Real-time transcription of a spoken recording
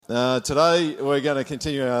Today we're going to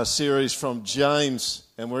continue our series from James,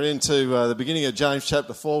 and we're into the beginning of James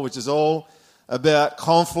chapter 4, which is all about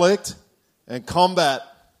conflict and combat.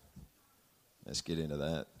 Let's get into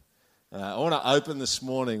that. I want to open this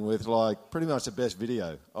morning with pretty much the best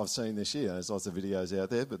video I've seen this year. There's lots of videos out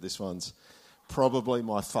there, but this one's probably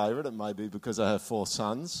my favourite. It may be because I have 4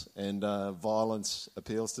 sons and violence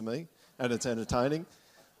appeals to me and it's entertaining.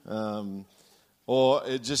 Or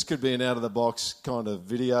it just could be an out-of-the-box kind of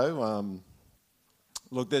video.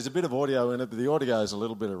 Look, there's a bit of audio in it, but the audio is a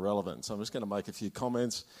little bit irrelevant. So I'm just going to make a few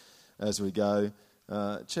comments as we go.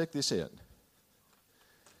 Check this out.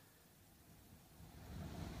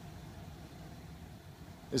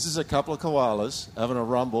 This is a couple of koalas having a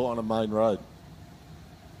rumble on a main road.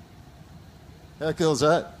 How cool is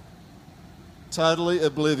that? Totally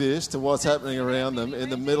oblivious to what's happening around them in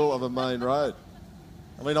the middle of a main road.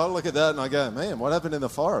 I mean, I look at that and I go, man, what happened in the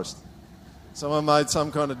forest? Someone made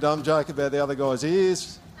some kind of dumb joke about the other guy's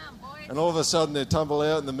ears, and all of a sudden they tumble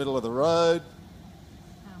out in the middle of the road,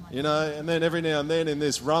 and then every now and then in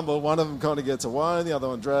this rumble, one of them kind of gets away and the other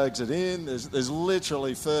one drags it in. There's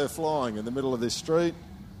literally fur flying in the middle of this street.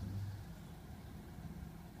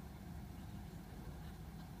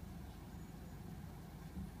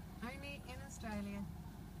 Only in Australia.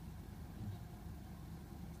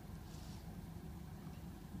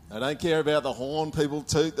 I don't care about the horn. People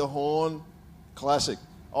toot the horn. Classic.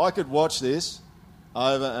 I could watch this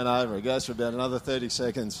over and over. It goes for about another 30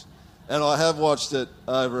 seconds. And I have watched it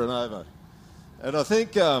over and over. And I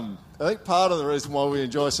think part of the reason why we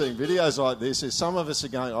enjoy seeing videos like this is some of us are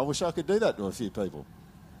going, I wish I could do that to a few people.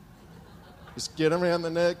 Just get them around the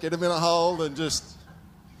neck, get them in a hold and just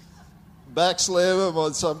backslam them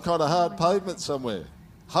on some kind of hard pavement somewhere.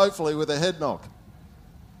 Hopefully with a head knock.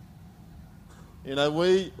 You know,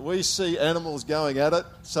 we see animals going at it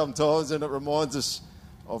sometimes, and it reminds us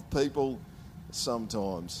of people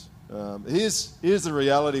sometimes. Here's the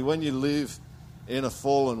reality. When you live in a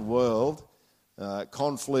fallen world,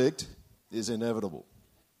 conflict is inevitable.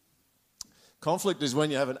 Conflict is when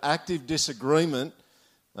you have an active disagreement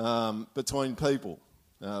between people,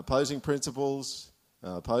 opposing principles,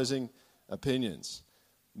 opposing opinions.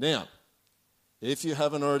 Now, if you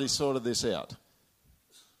haven't already sorted this out,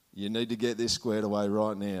 you need to get this squared away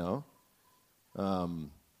right now.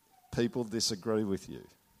 People disagree with you.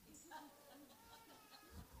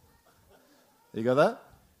 You got that?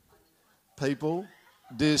 People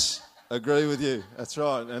disagree with you. That's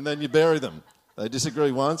right. And then you bury them. They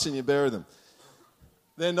disagree once and you bury them.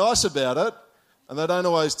 They're nice about it and they don't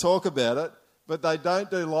always talk about it, but they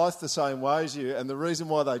don't do life the same way as you. And the reason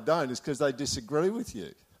why they don't is because they disagree with you.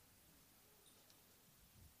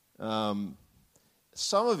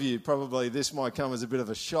 Some of you probably, this might come as a bit of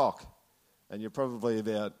a shock, and you're probably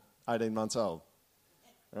about 18 months old,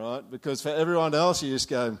 right? Because for everyone else, you just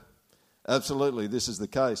go, absolutely, this is the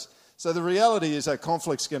case. So the reality is that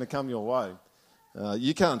conflict's going to come your way.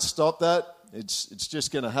 You can't stop that. It's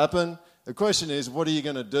just going to happen. The question is, what are you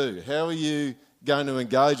going to do? How are you going to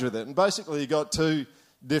engage with it? And basically, you've got 2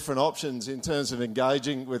 different options in terms of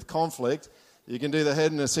engaging with conflict. You can do the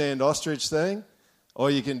head in the sand ostrich thing, or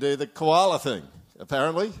you can do the koala thing.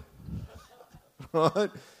 Apparently,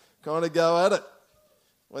 right? Kind of go at it.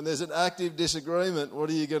 When there's an active disagreement, what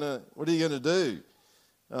are you gonna do?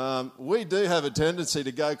 We do have a tendency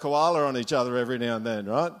to go koala on each other every now and then,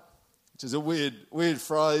 right? Which is a weird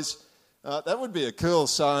phrase. That would be a cool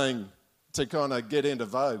saying to kind of get into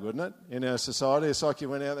vogue, wouldn't it? In our society, it's like you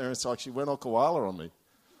went out there and it's like she went all koala on me.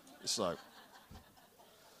 It's like,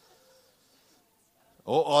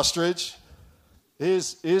 or ostrich.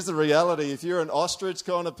 Here's the reality. If you're an ostrich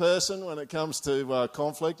kind of person when it comes to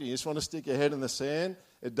conflict and you just want to stick your head in the sand,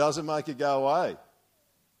 it doesn't make it go away.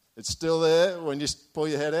 It's still there when you pull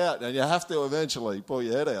your head out, and you have to eventually pull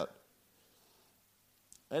your head out.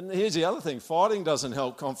 And here's the other thing. Fighting doesn't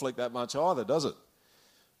help conflict that much either, does it?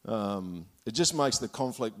 It just makes the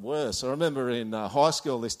conflict worse. I remember in high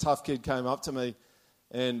school, this tough kid came up to me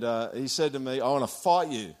and he said to me, I want to fight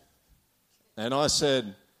you. And I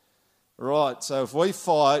said, right, so if we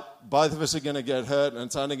fight, both of us are going to get hurt and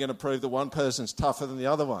it's only going to prove that one person's tougher than the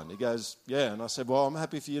other one. He goes, yeah. And I said, well, I'm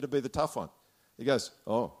happy for you to be the tough one. He goes,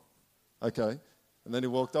 oh, okay. And then he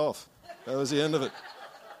walked off. That was the end of it.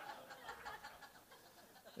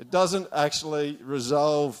 It doesn't actually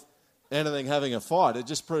resolve anything having a fight. It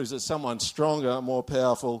just proves that someone's stronger, more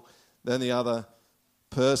powerful than the other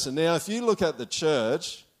person. Now, if you look at the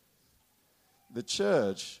church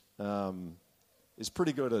is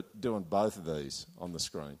pretty good at doing both of these on the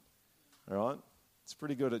screen. All right? It's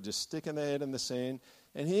pretty good at just sticking their head in the sand.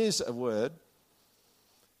 And here's a word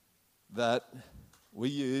that we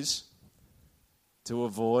use to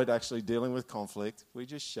avoid actually dealing with conflict. We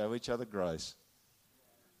just show each other grace.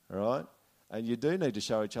 All right? And you do need to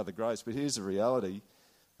show each other grace, but here's the reality.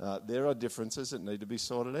 There are differences that need to be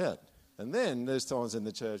sorted out. And then there's times in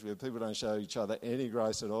the church where people don't show each other any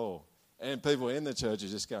grace at all. And people in the church are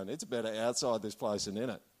just going, it's better outside this place than in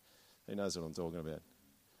it. Who knows what I'm talking about?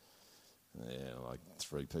 Yeah, like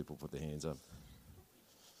 3 people put their hands up.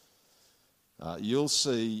 You'll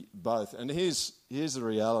see both. And here's the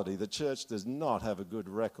reality. The church does not have a good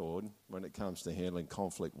record when it comes to handling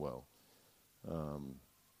conflict well.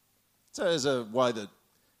 So there's a way that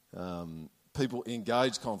people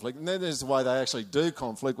engage conflict, and then there's the way they actually do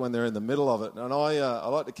conflict when they're in the middle of it. And I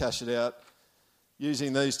like to cash it out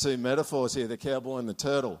using these 2 metaphors here, the cowboy and the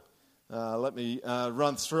turtle. Let me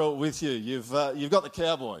run through it with you. You've got the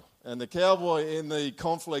cowboy, and the cowboy in the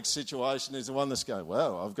conflict situation is the one that's going,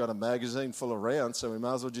 well, I've got a magazine full of rounds, so we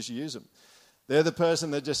might as well just use them. They're the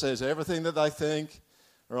person that just says everything that they think,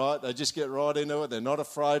 right? They just get right into it. They're not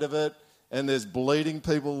afraid of it. And there's bleeding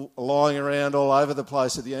people lying around all over the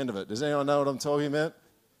place at the end of it. Does anyone know what I'm talking about?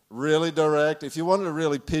 Really direct. If you wanted to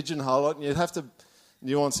really pigeonhole it, and you'd have to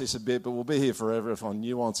nuance this a bit, but we'll be here forever if I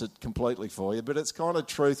nuance it completely for you. But it's kind of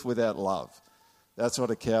truth without love. That's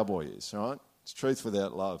what a cowboy is, right? It's truth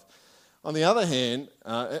without love. On the other hand,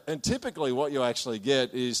 and typically what you actually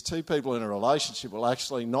get is 2 people in a relationship will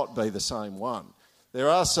actually not be the same one. There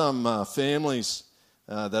are some families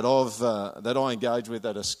that I engage with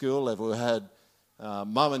at a school level who had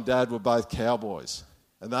mum and dad were both cowboys,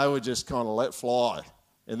 and they would just kind of let fly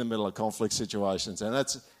in the middle of conflict situations. And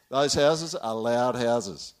those houses are loud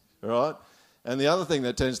houses, right? And the other thing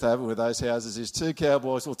that tends to happen with those houses is 2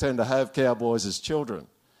 cowboys will tend to have cowboys as children.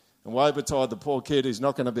 And woe betide the poor kid who's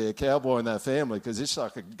not going to be a cowboy in that family, because it's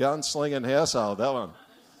like a gun-slinging household, that one.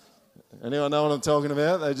 Anyone know what I'm talking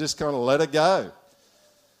about? They just kind of let it go.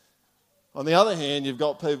 On the other hand, you've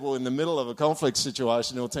got people in the middle of a conflict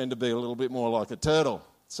situation who'll tend to be a little bit more like a turtle.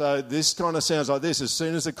 So this kind of sounds like this. As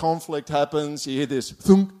soon as the conflict happens, you hear this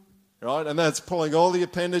thunk, right? And that's pulling all the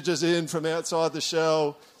appendages in from outside the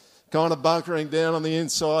shell, kind of bunkering down on the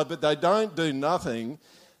inside, but they don't do nothing.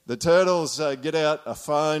 The turtles get out a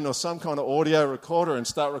phone or some kind of audio recorder and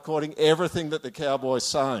start recording everything that the cowboy's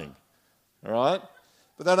saying, all right?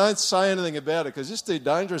 But they don't say anything about it because it's too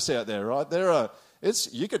dangerous out there, right?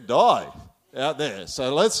 You could die out there.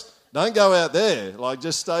 So don't go out there. Like,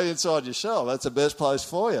 just stay inside your shell. That's the best place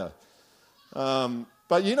for you.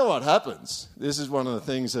 But you know what happens? This is one of the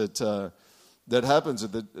things that happens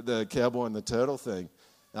with the cowboy and the turtle thing.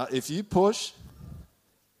 If you push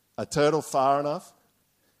a turtle far enough,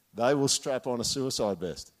 they will strap on a suicide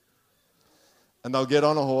vest. And they'll get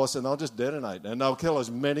on a horse and they'll just detonate. And they'll kill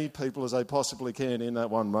as many people as they possibly can in that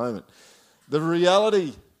one moment. The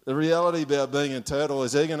reality about being a turtle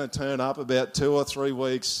is they're going to turn up about 2 or 3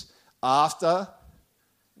 weeks after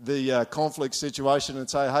the conflict situation and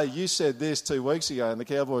say, hey, you said this 2 weeks ago. And the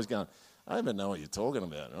cowboy's going, I don't even know what you're talking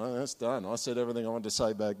about. Right, that's done. I said everything I wanted to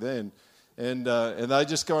say back then. And they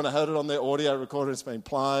just kind of had it on their audio recorder. It's been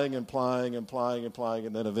playing and playing and playing and playing,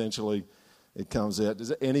 and then eventually it comes out.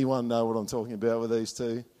 Does anyone know what I'm talking about with these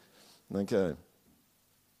 2? Okay.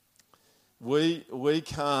 We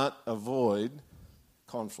can't avoid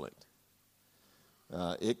conflict.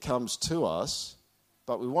 It comes to us,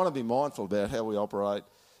 but we want to be mindful about how we operate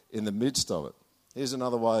in the midst of it. Here's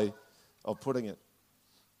another way of putting it.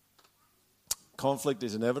 Conflict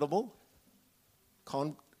is inevitable.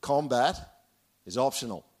 Combat is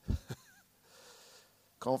optional.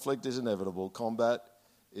 Conflict is inevitable. Combat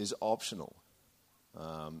is optional.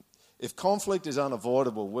 If conflict is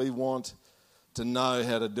unavoidable, we want to know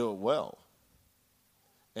how to do it well.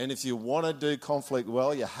 And if you want to do conflict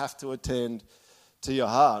well, you have to attend to your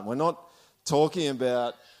heart. We're not talking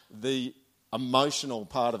about the emotional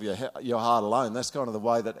part of your heart alone. That's kind of the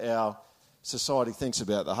way that our society thinks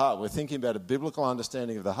about the heart. We're thinking about a biblical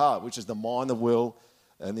understanding of the heart, which is the mind, the will,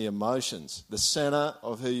 and the emotions, the center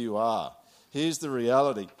of who you are. Here's the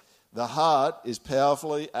reality. The heart is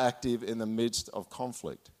powerfully active in the midst of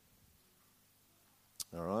conflict.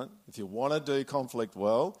 All right? If you want to do conflict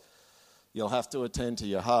well, you'll have to attend to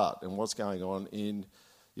your heart and what's going on in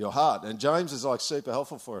your heart. And James is like super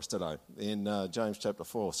helpful for us today in James chapter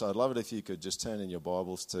 4. So I'd love it if you could just turn in your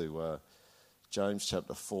Bibles to James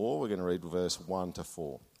chapter 4. We're going to read verse 1 to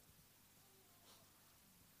 4.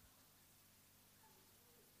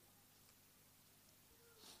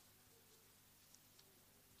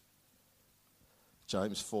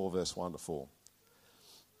 James 4, verse 1 to 4.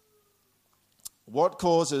 What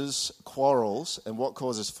causes quarrels and what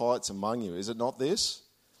causes fights among you? Is it not this?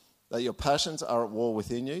 that your passions are at war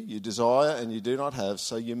within you. You desire and you do not have,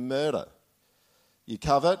 so you murder. You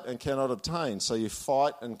covet and cannot obtain, so you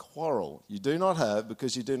fight and quarrel. You do not have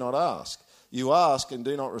because you do not ask. You ask and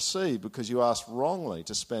do not receive because you ask wrongly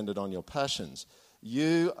to spend it on your passions.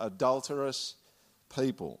 You adulterous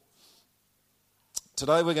people.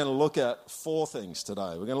 Today we're going to look at 4 things today.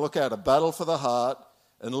 We're going to look at a battle for the heart,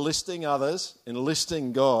 enlisting others,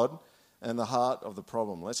 enlisting God, and the heart of the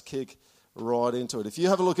problem. Let's kick right into it. If you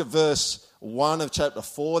have a look at verse 1 of chapter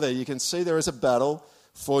 4 there, you can see there is a battle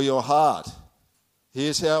for your heart.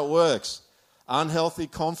 Here's how it works. Unhealthy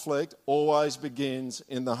conflict always begins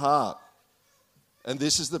in the heart. And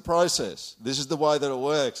this is the process. This is the way that it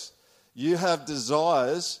works. You have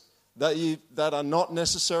desires that are not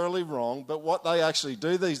necessarily wrong, but what they actually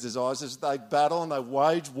do, these desires, is they battle and they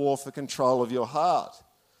wage war for control of your heart.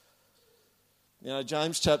 You know,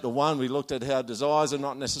 James chapter 1, we looked at how desires are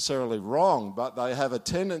not necessarily wrong, but they have a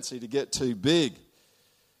tendency to get too big.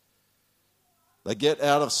 They get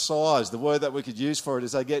out of size. The word that we could use for it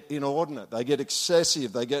is they get inordinate. They get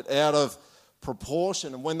excessive. They get out of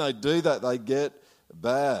proportion. And when they do that, they get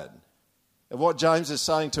bad. And what James is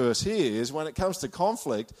saying to us here is when it comes to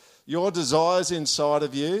conflict, your desires inside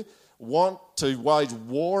of you want to wage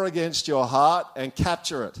war against your heart and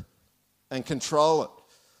capture it and control it.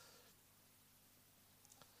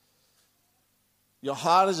 Your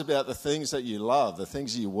heart is about the things that you love, the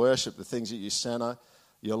things that you worship, the things that you center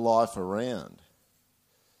your life around.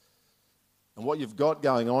 And what you've got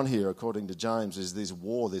going on here, according to James, is this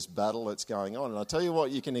war, this battle that's going on. And I'll tell you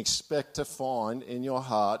what you can expect to find in your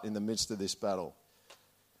heart in the midst of this battle.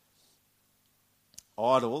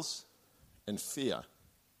 Idols and fear.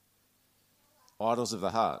 Idols of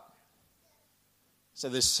the heart. So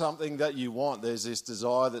there's something that you want. There's this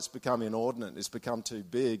desire that's become inordinate. It's become too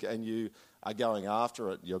big and you are going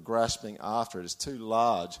after it. You're grasping after it. It's too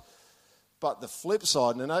large. But the flip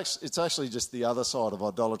side, and it's actually just the other side of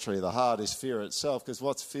idolatry of the heart, is fear itself. Because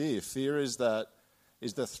what's fear? Fear is the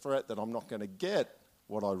threat that I'm not going to get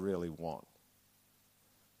what I really want.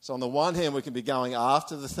 So on the one hand, we can be going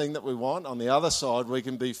after the thing that we want. On the other side, we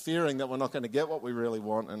can be fearing that we're not going to get what we really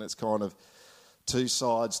want, and it's kind of 2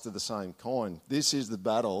 sides to the same coin. This is the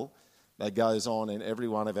battle that goes on in every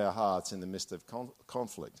one of our hearts in the midst of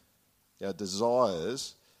conflict. Our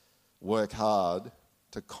desires work hard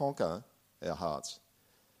to conquer our hearts.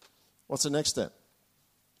 What's the next step?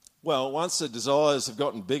 Well, once the desires have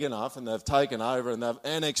gotten big enough and they've taken over and they've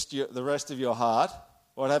annexed the rest of your heart,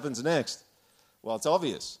 what happens next? Well, it's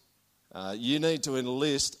obvious. You need to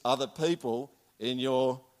enlist other people in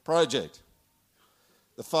your project.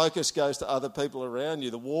 The focus goes to other people around you.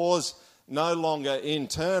 The war's no longer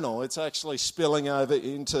internal. It's actually spilling over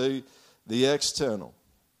into the external.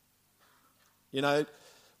 You know,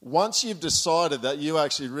 once you've decided that you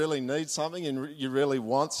actually really need something and you really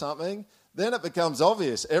want something, then it becomes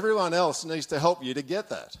obvious. Everyone else needs to help you to get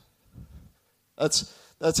that.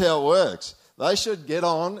 That's how it works. They should get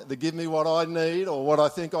on the give me what I need or what I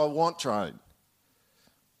think I want train.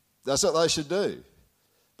 That's what they should do.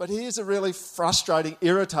 But here's a really frustrating,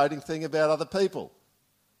 irritating thing about other people.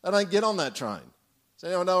 They don't get on that train. Does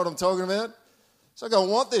anyone know what I'm talking about? So I go, I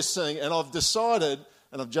want this thing, and I've decided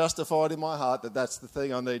and I've justified in my heart that that's the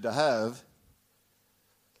thing I need to have.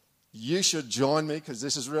 You should join me because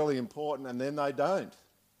this is really important, and then they don't.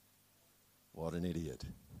 What an idiot.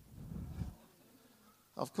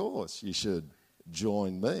 Of course, you should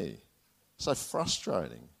join me. So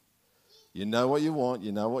frustrating. You know what you want,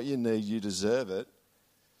 you know what you need, you deserve it.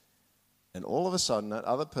 And all of a sudden, that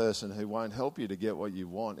other person who won't help you to get what you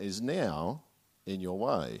want is now in your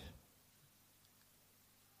way.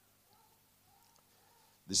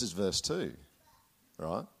 This is verse 2,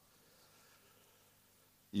 right?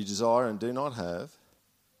 You desire and do not have,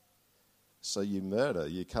 so you murder.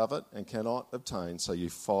 You covet and cannot obtain, so you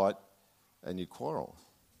fight and you quarrel.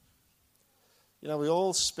 You know, we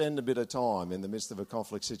all spend a bit of time in the midst of a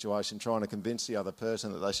conflict situation trying to convince the other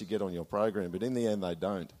person that they should get on your program, but in the end they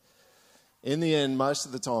don't. In the end, most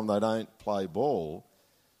of the time they don't play ball.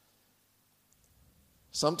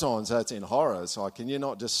 Sometimes that's in horror. It's like, can you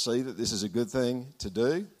not just see that this is a good thing to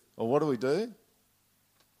do? Or what do?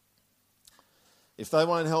 If they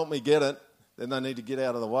won't help me get it, then they need to get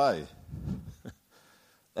out of the way.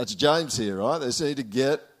 That's James here, right? They need to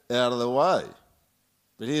get out of the way.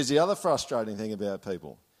 But here's the other frustrating thing about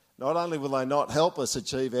people. Not only will they not help us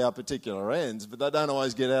achieve our particular ends, but they don't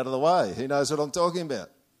always get out of the way. Who knows what I'm talking about?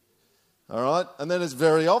 All right? And then it's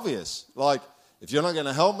very obvious. Like, if you're not going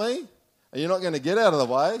to help me and you're not going to get out of the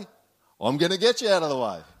way, I'm going to get you out of the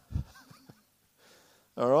way.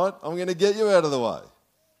 All right? I'm going to get you out of the way.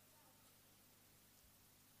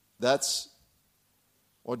 That's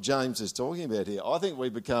what James is talking about here. I think we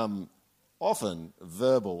become often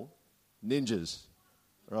verbal ninjas,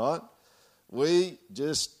 right? We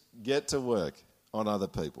just get to work on other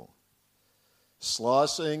people,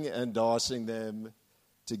 slicing and dicing them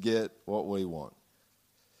to get what we want.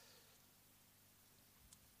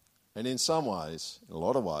 And in some ways, in a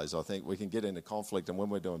lot of ways, I think we can get into conflict, and when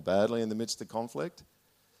we're doing badly in the midst of conflict,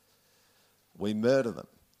 we murder them.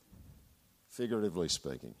 Figuratively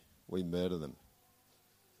speaking, we murder them.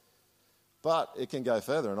 But it can go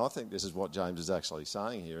further, and I think this is what James is actually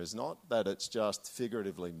saying here, is not that it's just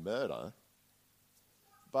figuratively murder,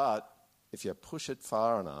 but if you push it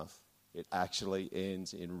far enough, it actually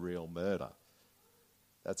ends in real murder.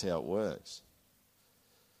 That's how it works.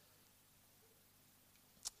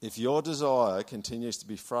 If your desire continues to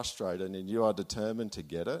be frustrated and you are determined to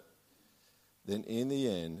get it, then in the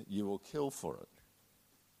end, you will kill for it.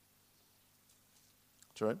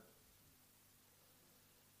 True?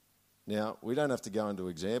 Now, we don't have to go into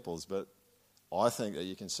examples, but I think that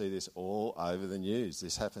you can see this all over the news.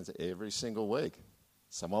 This happens every single week.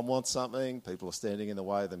 Someone wants something, people are standing in the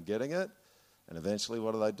way of them getting it, and eventually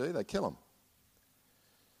what do? They kill them.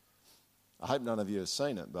 I hope none of you have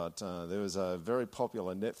seen it, but there was a very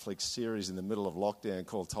popular Netflix series in the middle of lockdown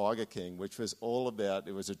called Tiger King, which was all about,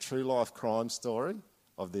 it was a true life crime story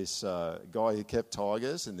of this guy who kept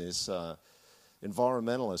tigers, and this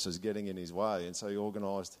environmentalist was getting in his way, and so he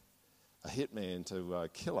organised a hitman to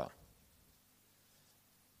kill her.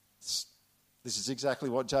 This is exactly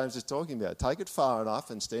what James is talking about. Take it far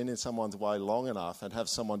enough and stand in someone's way long enough and have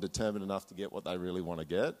someone determined enough to get what they really want to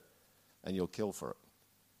get, and you'll kill for it.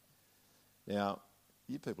 Now,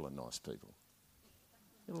 you people are nice people.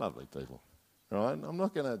 You're lovely people, right? I'm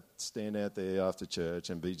not going to stand out there after church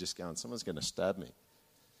and be just going, someone's going to stab me,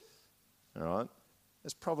 all right?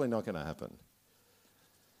 It's probably not going to happen.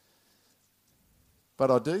 But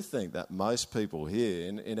I do think that most people here,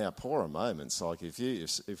 in our poorer moments, like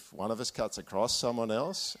if one of us cuts across someone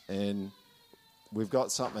else and we've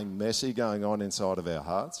got something messy going on inside of our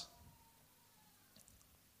hearts,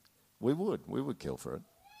 we would kill for it.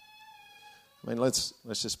 I mean, let's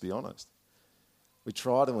just be honest. We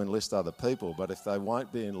try to enlist other people, but if they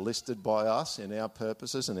won't be enlisted by us in our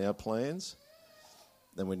purposes and our plans,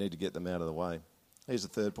 then we need to get them out of the way. Here's the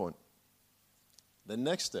third point. The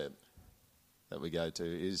next step that we go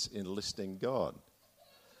to is enlisting God.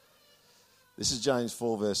 This is James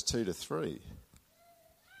 4, verse 2 to 3.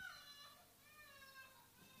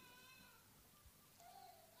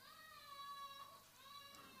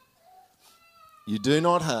 You do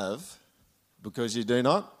not have because you do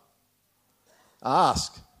not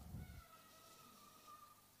ask.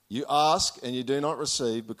 You ask and you do not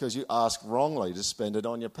receive because you ask wrongly to spend it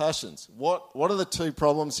on your passions. What are the two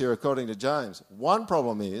problems here according to James? One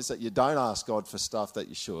problem is that you don't ask God for stuff that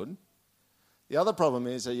you should. The other problem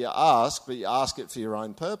is that you ask, but you ask it for your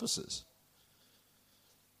own purposes.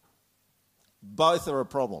 Both are a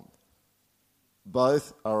problem.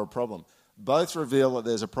 Both are a problem. Both reveal that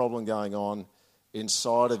there's a problem going on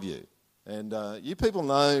inside of you. And you people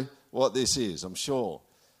know what this is, I'm sure.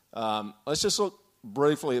 Let's just look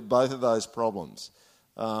briefly at both of those problems.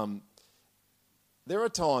 There are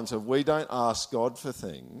times when we don't ask God for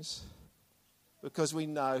things because we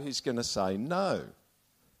know He's going to say no.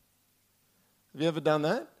 Have you ever done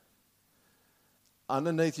that?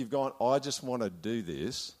 Underneath you've gone, I just want to do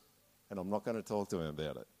this and I'm not going to talk to Him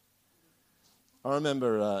about it. I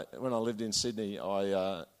remember when I lived in Sydney,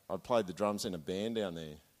 I played the drums in a band down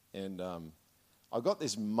there. And I got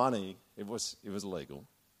this money. It was legal,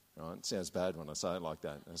 right? It sounds bad when I say it like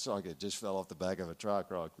that. It's like it just fell off the back of a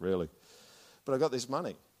truck, right? Really. But I got this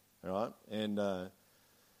money, right? And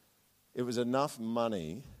it was enough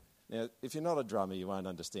money. Now, if you're not a drummer, you won't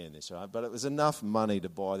understand this, right? But it was enough money to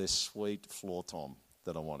buy this sweet floor tom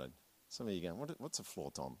that I wanted. Some of you going, what's a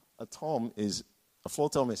floor tom? A floor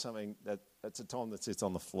tom is something that's a tom that sits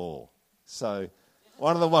on the floor. So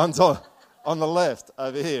one of the ones on the left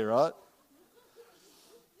over here, right?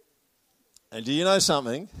 And do you know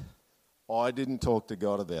something? I didn't talk to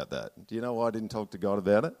God about that. Do you know why I didn't talk to God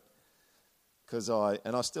about it? Because I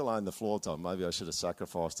still own the floor tom. Maybe I should have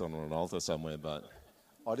sacrificed on an altar somewhere, but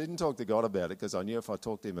I didn't talk to God about it because I knew if I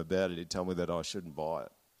talked to Him about it, He'd tell me that I shouldn't buy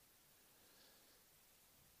it.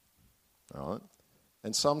 All right?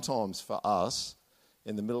 And sometimes for us,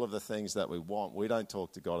 in the middle of the things that we want, we don't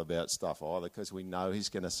talk to God about stuff either because we know He's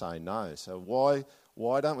going to say no. So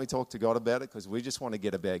why don't we talk to God about it? Because we just want to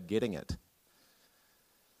get about getting it.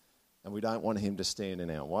 And we don't want Him to stand in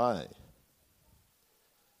our way.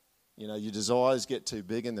 your desires get too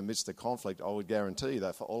big in the midst of conflict, I would guarantee you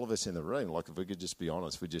that for all of us in the room, like if we could just be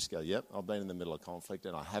honest, we'd just go, yep, I've been in the middle of conflict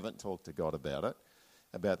and I haven't talked to God about it,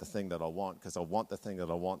 about the thing that I want, because I want the thing that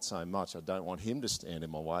I want so much. I don't want him to stand in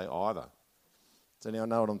my way either. Does anyone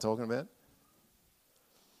know what I'm talking about?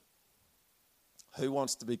 Who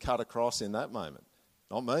wants to be cut across in that moment?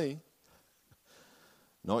 Not me.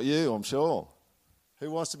 Not you, I'm sure.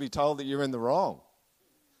 Who wants to be told that you're in the wrong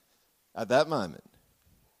at that moment?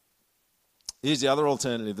 Here's the other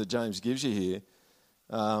alternative that James gives you here.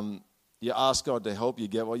 You ask God to help you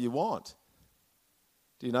get what you want.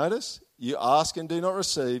 Do you notice? You ask and do not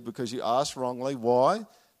receive because you ask wrongly. Why?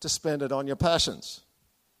 To spend it on your passions.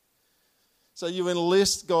 So you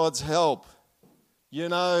enlist God's help. You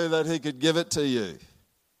know that he could give it to you.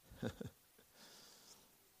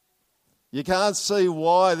 You can't see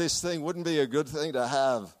why this thing wouldn't be a good thing to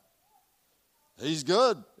have. He's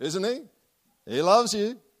good, isn't he? He loves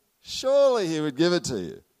you. Surely he would give it to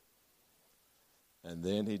you. And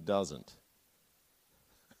then he doesn't.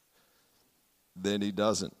 Then he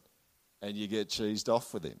doesn't. And you get cheesed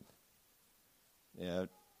off with him.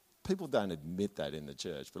 People don't admit that in the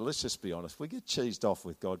church, but let's just be honest. We get cheesed off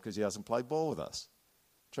with God because he hasn't played ball with us.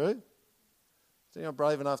 True? Is anyone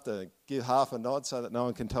brave enough to give half a nod so that no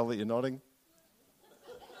one can tell that you're nodding?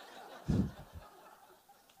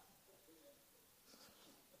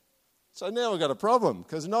 So now we've got a problem,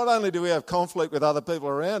 because not only do we have conflict with other people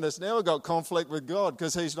around us, now we've got conflict with God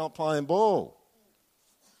because he's not playing ball.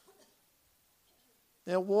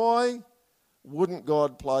 Now, why wouldn't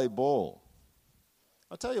God play ball?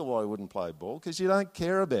 I'll tell you why he wouldn't play ball, because you don't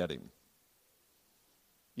care about him.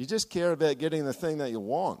 You just care about getting the thing that you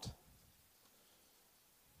want.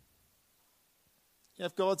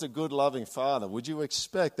 If God's a good, loving Father, would you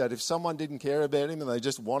expect that if someone didn't care about him and they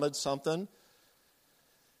just wanted something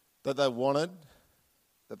that they wanted,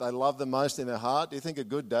 that they loved the most in their heart, do you think a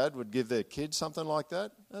good dad would give their kid something like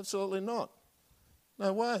that? Absolutely not.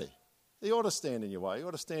 No way. He ought to stand in your way. He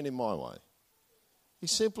ought to stand in my way. He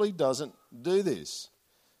simply doesn't do this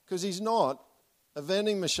because he's not a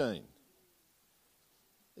vending machine.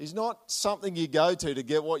 He's not something you go to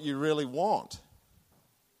get what you really want.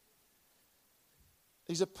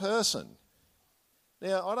 He's a person.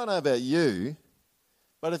 Now, I don't know about you,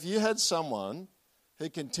 but if you had someone who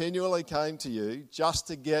continually came to you just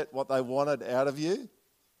to get what they wanted out of you,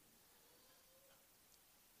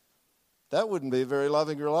 that wouldn't be a very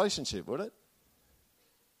loving relationship, would it?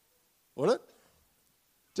 Would it?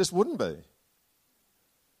 Just wouldn't be.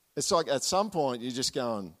 It's like at some point you're just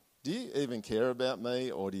going, do you even care about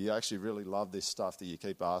me, or do you actually really love this stuff that you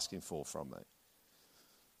keep asking for from me?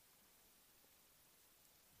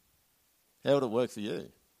 How would it work for you?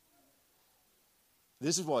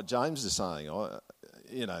 This is what James is saying.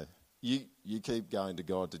 You keep going to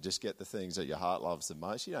God to just get the things that your heart loves the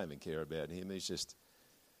most. You don't even care about him. He's just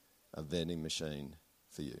a vending machine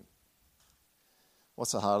for you.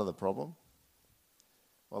 What's the heart of the problem?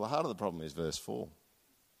 Well, the heart of the problem is verse 4.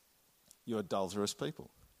 You're adulterous people.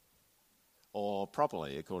 Or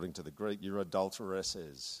properly, according to the Greek, you're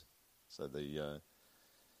adulteresses. So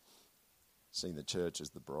seeing the church as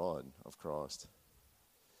the bride of Christ.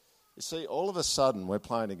 You see, all of a sudden we're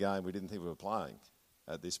playing a game we didn't think we were playing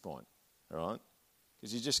at this point, all right?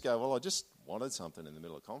 Because you just go, well, I just wanted something in the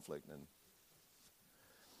middle of conflict. And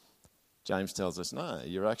James tells us, no,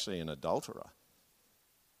 you're actually an adulterer.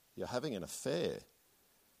 You're having an affair.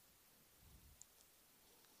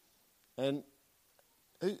 And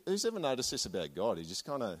who's ever noticed this about God? He just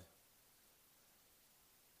kind of,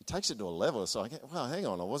 he takes it to a level. It's like, well, hang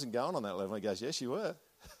on, I wasn't going on that level. And he goes, yes, you were.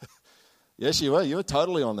 Yes, you were. You were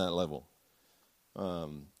totally on that level.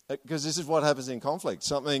 Because this is what happens in conflict.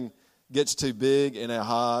 Something gets too big in our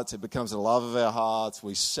hearts. It becomes the love of our hearts.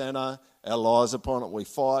 We center our lives upon it. We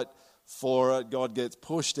fight for it. God gets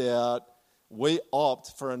pushed out. We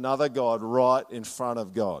opt for another God right in front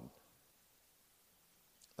of God.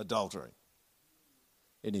 Adultery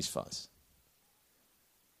in his face.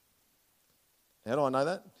 How do I know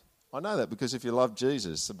that? I know that because if you love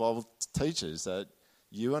Jesus, the Bible teaches that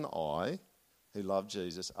you and I, who love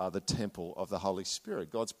Jesus, are the temple of the Holy Spirit.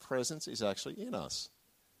 God's presence is actually in us.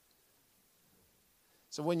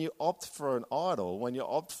 So when you opt for an idol, when you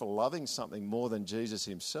opt for loving something more than Jesus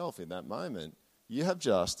himself in that moment, you have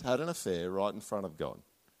just had an affair right in front of God.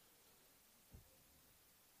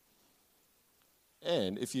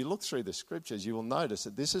 And if you look through the scriptures, you will notice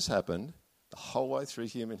that this has happened the whole way through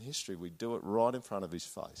human history. We do it right in front of his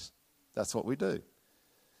face. That's what we do.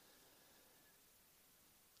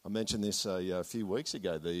 I mentioned this a few weeks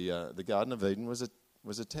ago. The Garden of Eden was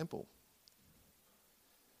a temple.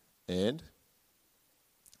 And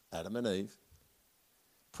Adam and Eve,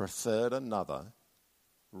 preferred another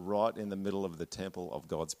right in the middle of the temple of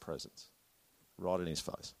God's presence, right in his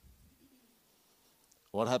face.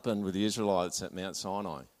 What happened with the Israelites at Mount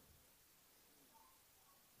Sinai?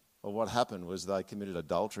 Well, what happened was they committed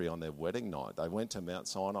adultery on their wedding night. They went to Mount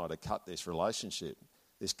Sinai to cut this relationship,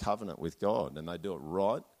 this covenant with God, and they do it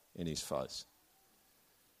right in his face.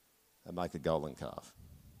 They make a golden calf.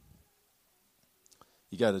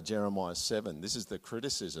 You go to Jeremiah 7. This is the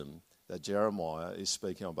criticism that Jeremiah is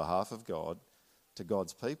speaking on behalf of God to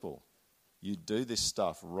God's people. You do this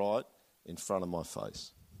stuff right in front of my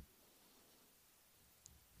face.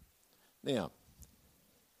 Now,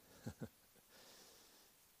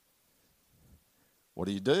 what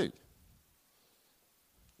do?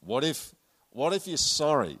 What if you're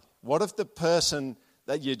sorry? What if the person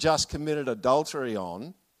that you just committed adultery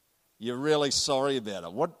on, you're really sorry about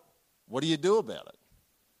it? What do you do about it?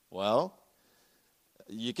 Well,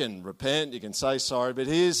 you can repent, you can say sorry, but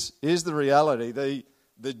here's the reality.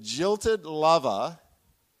 The jilted lover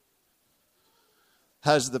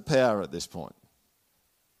has the power at this point.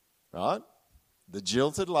 Right? The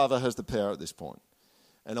jilted lover has the power at this point.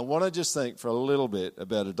 And I want to just think for a little bit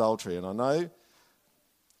about adultery. And I know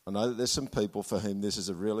that there's some people for whom this is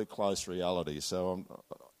a really close reality. So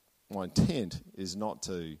my intent is not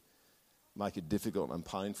to make it difficult and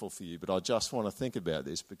painful for you, but I just want to think about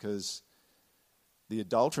this because the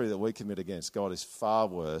adultery that we commit against God is far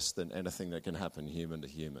worse than anything that can happen human to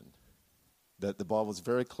human. That the Bible's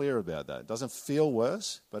very clear about that. It doesn't feel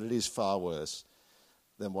worse, but it is far worse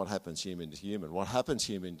than what happens human to human. What happens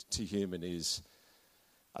human to human is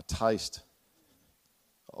a taste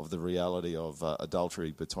of the reality of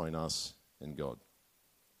adultery between us and God.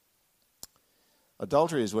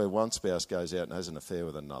 Adultery is where one spouse goes out and has an affair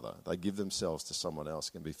with another. They give themselves to someone else.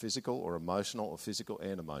 It can be physical or emotional, or physical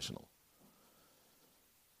and emotional.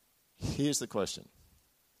 Here's the question.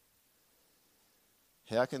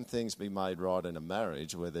 How can things be made right in a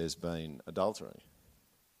marriage where there's been adultery?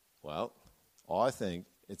 Well, I think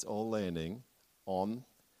it's all landing on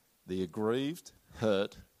the aggrieved,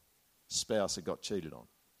 hurt spouse that got cheated on.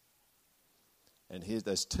 And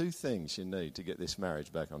there's two things you need to get this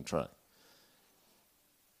marriage back on track.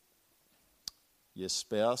 Your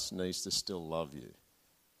spouse needs to still love you.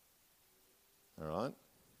 All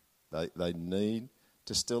right? They need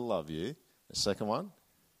to still love you. The second one,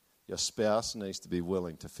 your spouse needs to be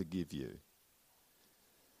willing to forgive you.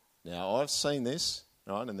 Now, I've seen this,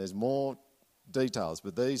 right, and there's more details,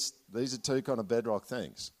 but these are two kind of bedrock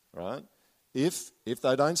things, right? If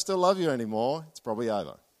they don't still love you anymore, it's probably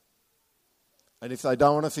over. And if they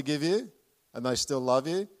don't want to forgive you, and they still love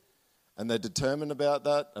you, and they're determined about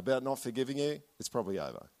that, about not forgiving you, it's probably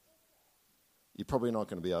over. You're probably not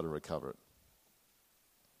going to be able to recover it.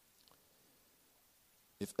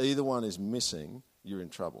 If either one is missing, you're in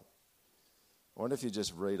trouble. I wonder if you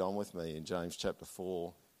just read on with me in James chapter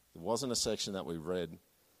 4. It wasn't a section that we read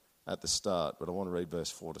at the start, but I want to read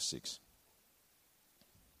verse 4 to 6.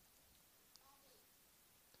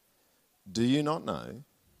 Do you not know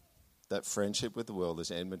that friendship with the world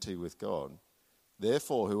is enmity with God?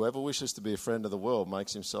 Therefore, whoever wishes to be a friend of the world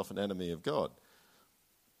makes himself an enemy of God.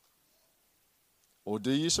 Or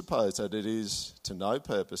do you suppose that it is to no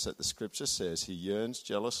purpose that the Scripture says he yearns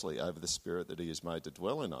jealously over the Spirit that he has made to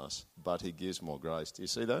dwell in us, but he gives more grace? Do you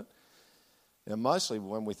see that? Now, mostly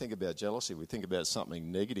when we think about jealousy, we think about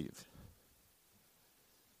something negative.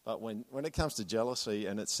 But when it comes to jealousy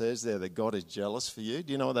and it says there that God is jealous for you,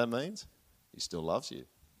 do you know what that means? He still loves you.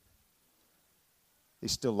 He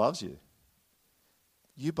still loves you.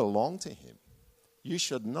 You belong to him. You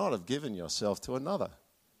should not have given yourself to another.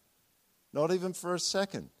 Not even for a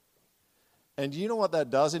second. And you know what that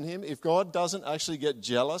does in him? If God doesn't actually get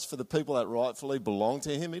jealous for the people that rightfully belong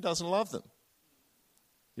to him, he doesn't love them.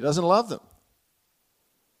 He doesn't love them.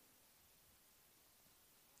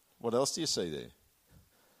 What else do you see there?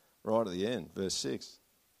 Right at the end, verse 6.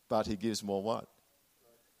 But he gives more what?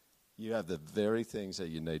 You have the very things that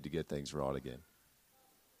you need to get things right again.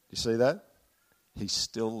 You see that? He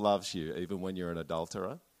still loves you even when you're an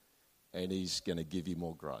adulterer, and he's going to give you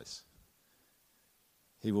more grace.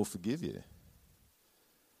 He will forgive you.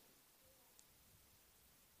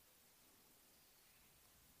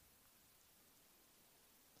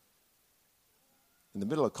 In the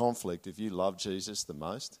middle of conflict, if you love Jesus the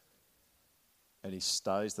most, and he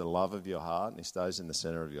stays the love of your heart, and he stays in the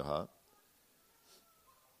center of your heart,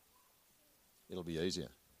 it'll be easier.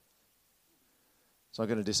 It's not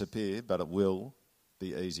going to disappear, but it will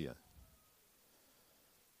be easier.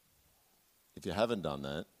 If you haven't done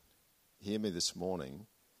that, hear me this morning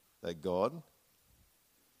that God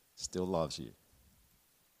still loves you.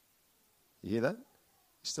 You hear that?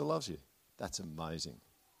 He still loves you. That's amazing.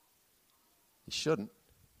 He shouldn't.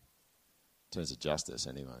 In terms of justice,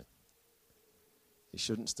 anyway. He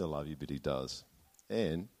shouldn't still love you, but he does.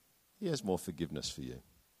 And he has more forgiveness for you.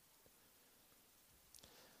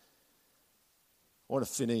 I want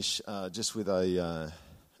to finish just with a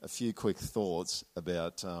few quick thoughts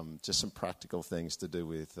about just some practical things to do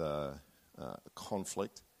with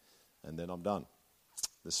conflict, and then I'm done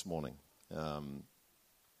this morning. I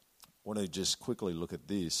want to just quickly look at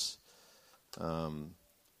this.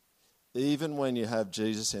 Even when you have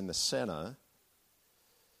Jesus in the centre,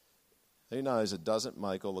 who knows, it doesn't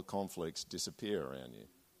make all the conflicts disappear around you.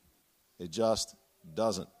 It just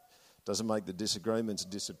doesn't. It doesn't make the disagreements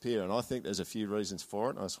disappear. And I think there's a few reasons for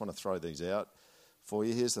it. I just want to throw these out for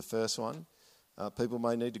you. Here's the first one. People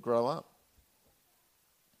may need to grow up.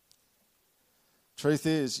 Truth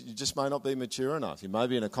is, you just may not be mature enough. You may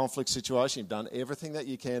be in a conflict situation. You've done everything that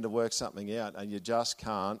you can to work something out, and you just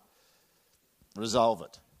can't resolve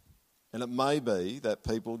it. And it may be that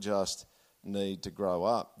people just need to grow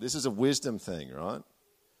up. This is a wisdom thing, right?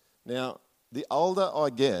 Now, the older I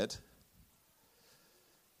get,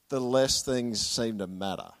 the less things seem to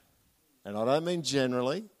matter. And I don't mean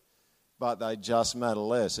generally, but they just matter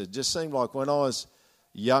less. It just seemed like when I was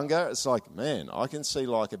younger, it's like, man, I can see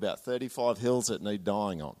like about 35 hills that need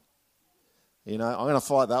dying on. You know, I'm going to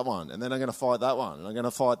fight that one, and then I'm going to fight that one, and I'm going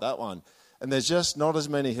to fight that one. And there's just not as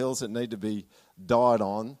many hills that need to be died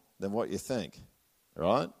on than what you think,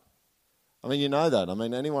 right? I mean, you know that. I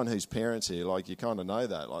mean, anyone who's parents here, like, you kind of know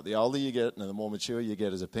that. Like, the older you get and the more mature you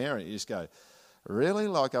get as a parent, you just go, really?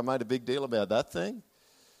 Like, I made a big deal about that thing?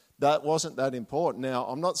 That wasn't that important. Now,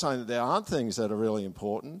 I'm not saying that there aren't things that are really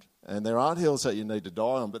important, and there aren't hills that you need to die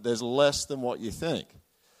on, but there's less than what you think.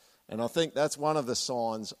 And I think that's one of the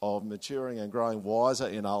signs of maturing and growing wiser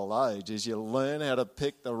in old age, is you learn how to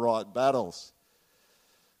pick the right battles.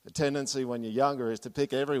 The tendency when you're younger is to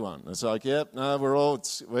pick everyone. It's like, yep, no, we're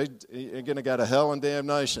going to go to hell and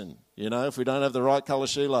damnation, you know, if we don't have the right colour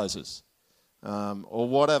shoelaces, or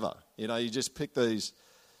whatever. You know, you just pick these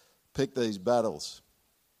battles.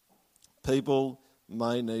 People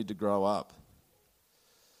may need to grow up.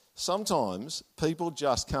 Sometimes people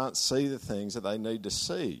just can't see the things that they need to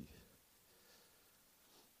see.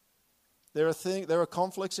 There are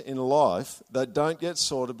conflicts in life that don't get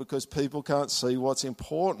sorted because people can't see what's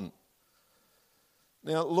important.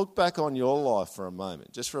 Now, look back on your life for a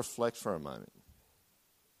moment. Just reflect for a moment.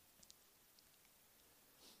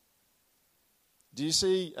 Do you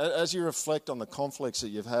see, as you reflect on the conflicts that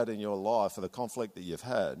you've had in your life, or the conflict that you've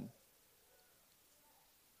had,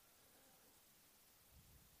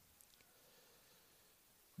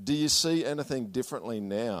 do you see anything differently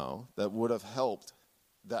now that would have helped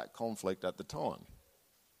that conflict at the time?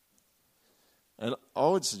 And I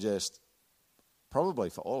would suggest, probably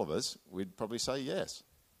for all of us, we'd probably say yes.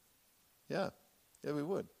 Yeah, we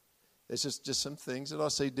would. There's just some things that I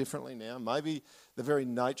see differently now. Maybe the very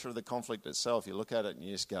nature of the conflict itself, you look at it and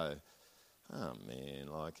you just go, oh man,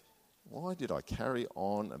 like, why did I carry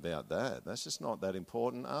on about that? That's just not that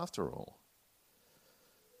important after all.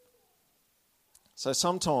 So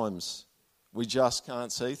sometimes we just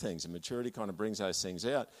can't see things, and maturity kind of brings those things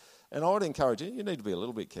out. And I would encourage you need to be a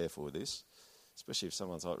little bit careful with this, especially if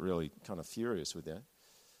someone's like really kind of furious with you.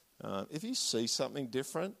 If you see something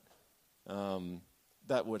different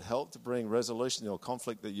that would help to bring resolution to your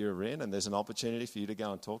conflict that you're in, and there's an opportunity for you to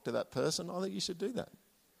go and talk to that person, I think you should do that.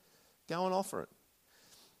 Go and offer it.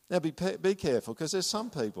 Now be careful, because there's some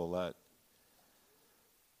people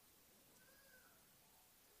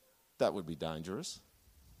that would be dangerous.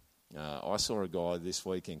 I saw a guy this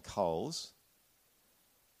week in Coles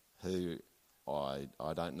who I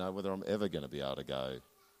don't know whether I'm ever going to be able to go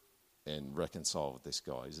and reconcile with this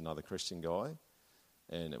guy. He's another Christian guy,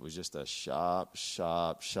 and it was just a sharp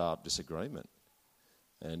disagreement.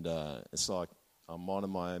 And it's like, I'm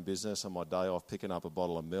minding my own business on my day off, picking up a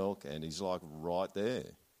bottle of milk, and he's like right there,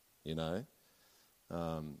 you know.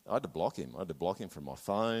 I had to block him. I had to block him from my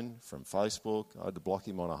phone, from Facebook. I had to block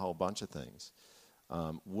him on a whole bunch of things.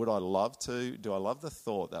 Would I love to? Do I love the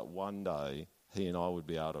thought that one day he and I would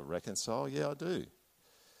be able to reconcile? Yeah, I do.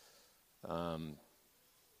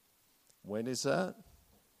 When is that?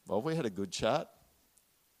 Well, we had a good chat.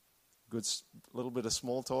 Good little bit of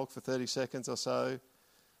small talk for 30 seconds or so,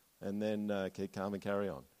 and then keep calm and carry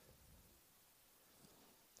on.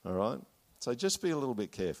 All right? So just be a little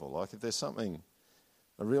bit careful. Like, if there's a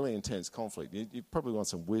really intense conflict, you probably want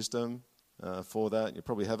some wisdom for that. You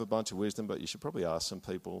probably have a bunch of wisdom, but you should probably ask some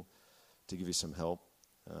people to give you some help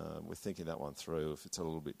with thinking that one through if it's a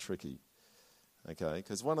little bit tricky. Okay,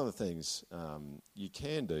 because one of the things you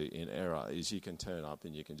can do in error is you can turn up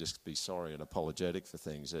and you can just be sorry and apologetic for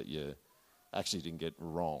things that you actually didn't get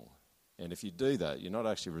wrong. And if you do that, you're not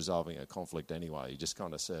actually resolving a conflict anyway. You're just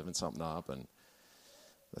kind of serving something up and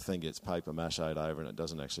the thing gets paper mache'd over and it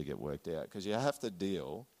doesn't actually get worked out. Because you have to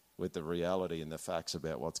deal with the reality and the facts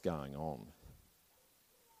about what's going on.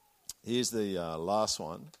 Here's the last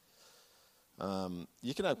one.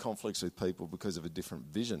 You can have conflicts with people because of a different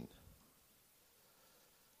vision.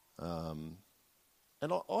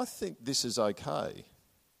 And I think this is okay.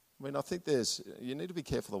 I mean, I think you need to be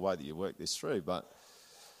careful the way that you work this through, but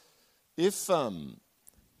if someone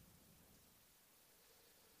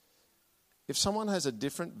has a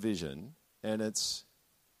different vision and it's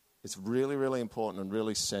really, really important and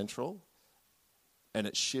really central, and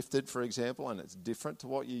it's shifted, for example, and it's different to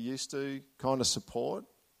what you used to kind of support,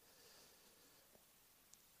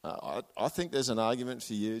 I think there's an argument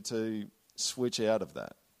for you to switch out of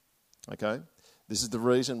that. Okay? This is the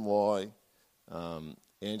reason why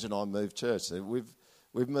Ange and I moved church. So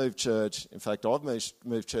we've moved church. In fact, I've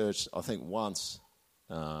moved church, I think, once,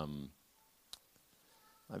 maybe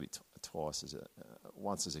twice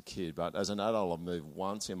once as a kid. But as an adult, I've moved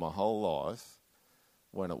once in my whole life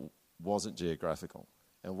when it wasn't geographical.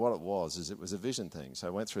 And what it was a vision thing. So I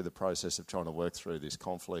went through the process of trying to work through this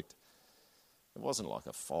conflict. It wasn't like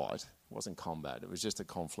a fight. It wasn't combat. It was just a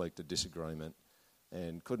conflict, a disagreement,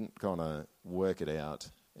 and couldn't kind of work it out.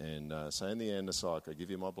 And so in the end, it's like, I give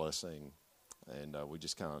you my blessing, and we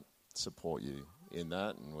just can't support you in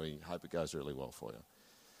that, and we hope it goes really well for you.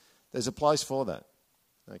 There's a place for that,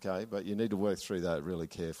 okay? But you need to work through that really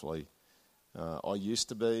carefully. I used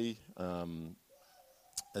to be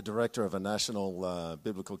a director of a national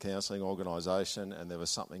biblical counselling organisation, and there was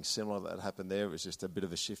something similar that happened there. It was just a bit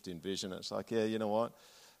of a shift in vision. It's like, yeah, you know what?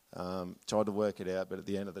 Tried to work it out, but at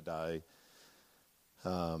the end of the day,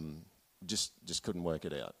 just couldn't work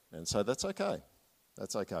it out. And so that's okay.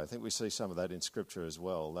 That's okay. I think we see some of that in Scripture as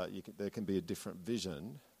well, that there can be a different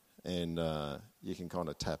vision, and you can kind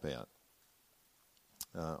of tap out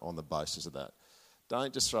on the basis of that.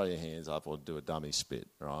 Don't just throw your hands up or do a dummy spit,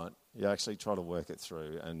 right? You actually try to work it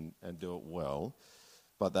through and do it well,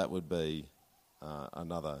 but that would be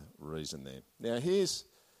another reason there. Now, here's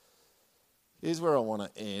where I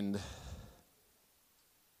want to end.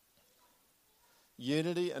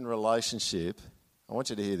 Unity and relationship, I want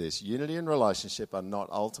you to hear this. Unity and relationship are not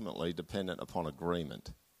ultimately dependent upon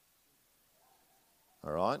agreement.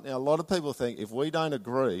 All right? Now, a lot of people think if we don't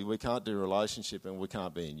agree, we can't do relationship and we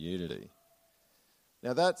can't be in unity.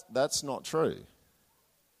 Now, that's not true.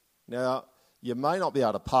 Now, you may not be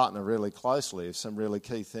able to partner really closely if some really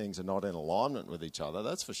key things are not in alignment with each other,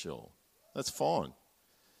 that's for sure. That's fine.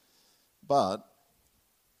 But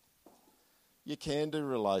you can do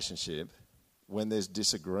relationship when there's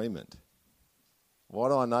disagreement. Why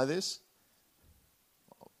do I know this?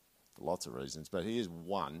 Well, for lots of reasons, but here's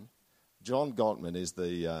one. John Gottman is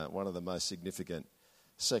the one of the most significant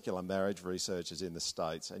secular marriage researchers in the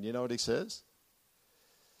States, and you know what he says?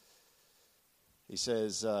 He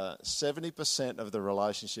says 70% of the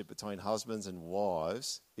relationship between husbands and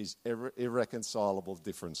wives is irreconcilable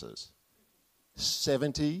differences.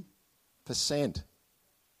 70%.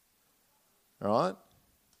 All right?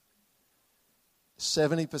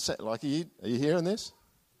 70%. Like, are you hearing this?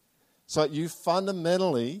 So you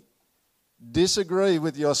fundamentally disagree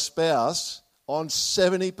with your spouse on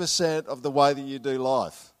 70% of the way that you do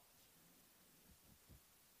life.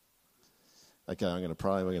 Okay, I'm going to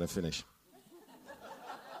pray. We're going to finish.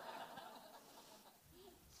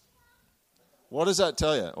 What does that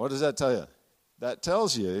tell you? What does that tell you? That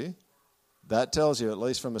tells you, at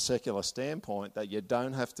least from a secular standpoint, that you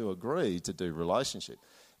don't have to agree to do relationship.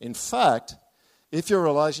 In fact, if your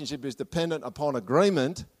relationship is dependent upon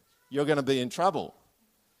agreement, you're going to be in trouble.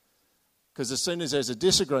 Because as soon as there's a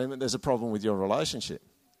disagreement, there's a problem with your relationship.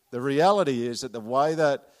 The reality is that the way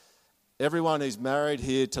that everyone who's married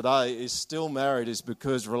here today is still married is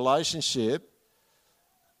because relationship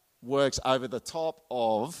works over the top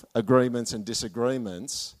of agreements and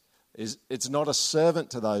disagreements. It's not a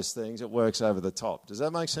servant to those things, it works over the top. Does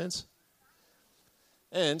that make sense?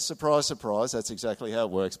 And surprise, surprise, that's exactly how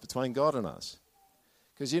it works between God and us.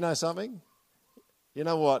 Because you know something? You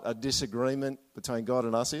know what a disagreement between God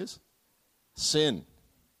and us is? Sin.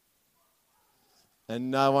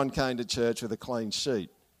 And no one came to church with a clean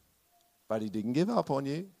sheet. But he didn't give up on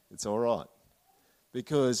you. It's all right.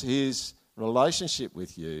 Because his relationship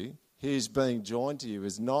with you, his being joined to you,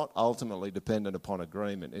 is not ultimately dependent upon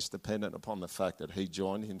agreement. It's dependent upon the fact that he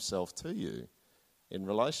joined himself to you in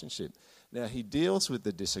relationship. Now, he deals with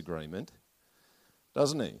the disagreement,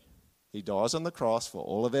 doesn't he? He dies on the cross for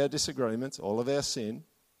all of our disagreements, all of our sin.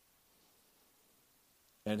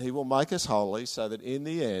 And he will make us holy so that in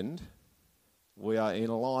the end, we are in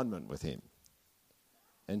alignment with him.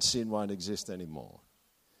 And sin won't exist anymore.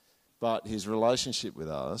 But his relationship with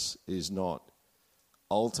us is not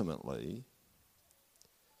ultimately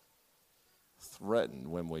threatened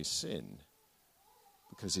when we sin,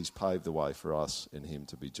 because he's paved the way for us and him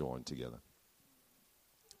to be joined together.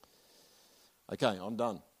 Okay, I'm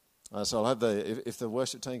done. So I'll have if the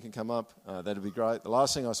worship team can come up, that'd be great. The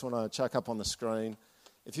last thing I just want to chuck up on the screen,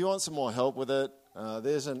 if you want some more help with it,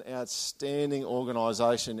 there's an outstanding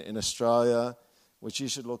organisation in Australia which you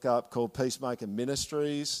should look up called Peacemaker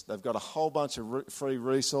Ministries. They've got a whole bunch of free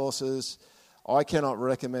resources. I cannot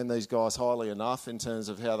recommend these guys highly enough in terms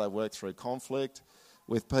of how they work through conflict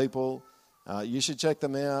with people. You should check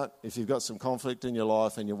them out if you've got some conflict in your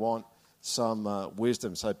life and you want some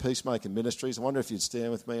wisdom. So Peacemaker Ministries. I wonder if you'd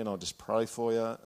stand with me and I'll just pray for you.